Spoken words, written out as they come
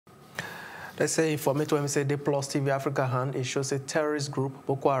Let's say Informate when we say they plus TV Africa hand, it shows a terrorist group,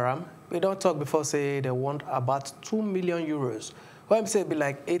 Boko Haram. We don't talk before say they want about 2 million euros. When we say it be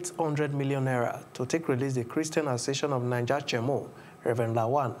like 800 million naira to take release the Christian Association of Naija Chairmo, Reverend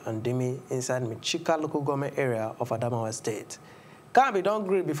Lawan and Andimi inside Michika Local government area of Adamawa State. Can't be done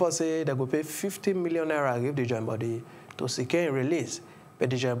great before say they go pay 50 million naira give the joint body to C.A.N release, but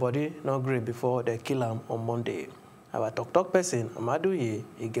the joint body not great before they kill him on Monday. Our talk person, Amadou Ye,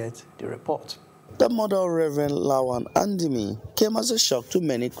 he gets the report. The murder of Reverend Lawan Andimi came as a shock to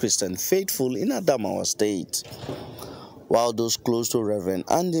many Christian faithful in Adamawa State. While those close to Reverend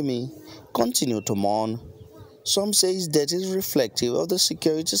Andimi continue to mourn, some say his death is reflective of the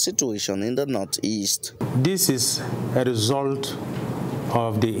security situation in the northeast. This is a result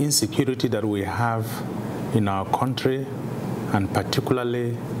of the insecurity that we have in our country and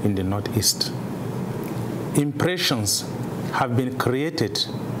particularly in the northeast. Impressions have been created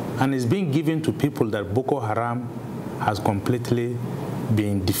and is being given to people that Boko Haram has completely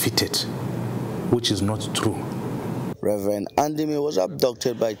been defeated, which is not true. Reverend Andimi was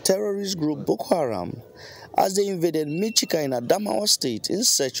abducted by terrorist group Boko Haram as they invaded Michika in Adamawa State in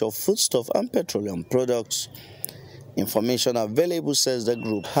search of foodstuff and petroleum products. Information available says the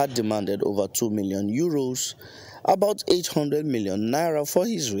group had demanded over 2 million euros, about 800 million naira for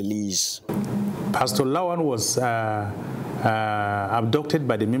his release. Pastor Lawan was abducted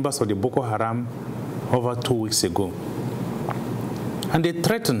by the members of the Boko Haram over 2 weeks ago. And they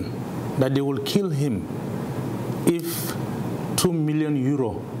threatened that they will kill him if 2 million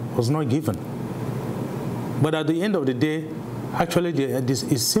euro was not given. But at the end of the day, actually,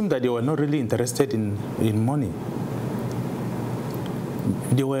 it seemed that they were not really interested in money.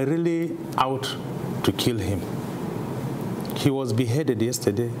 They were really out to kill him. He was beheaded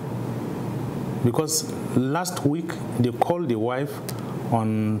yesterday because last week they called the wife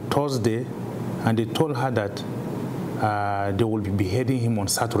on Thursday and they told her that they will be beheading him on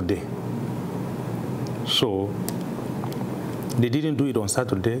Saturday. So they didn't do it on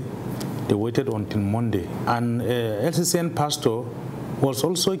Saturday. They waited until Monday. And C.A.N pastor was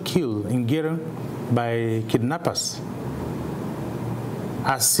also killed in Geren by kidnappers,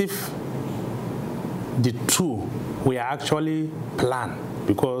 as if the two were actually planned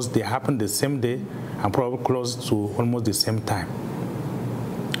because they happened the same day and probably close to almost the same time.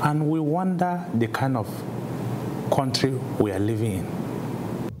 And we wonder the kind of country we are living in.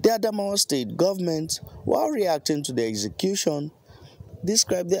 The Adamawa state government, while reacting to the execution,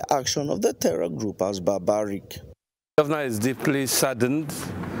 described the action of the terror group as barbaric. The governor is deeply saddened.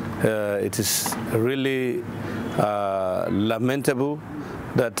 It is really lamentable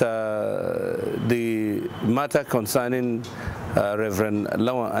that the matter concerning Reverend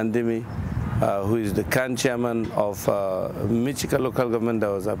Lawan Andimi, who is the C.A.N chairman of Michika Local government that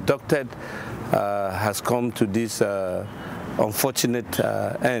was abducted, has come to this unfortunate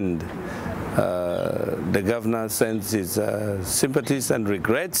end. The governor sends his sympathies and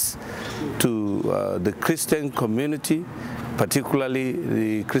regrets to the Christian community, particularly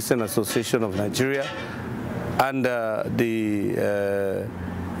the Christian Association of Nigeria and the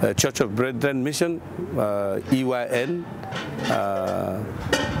Church of Brethren Mission, C.A.N,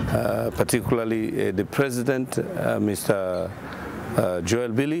 particularly the president, Mr. Joel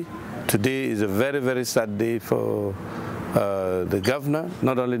Billy. Today is a very, very sad day for the governor,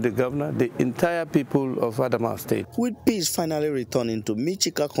 not only the governor, the entire people of Adamawa State. With peace finally returning to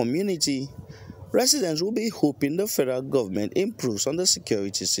Michika community, residents will be hoping the federal government improves on the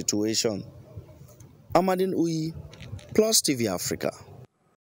security situation. Amadin Uyi, Plus TV Africa.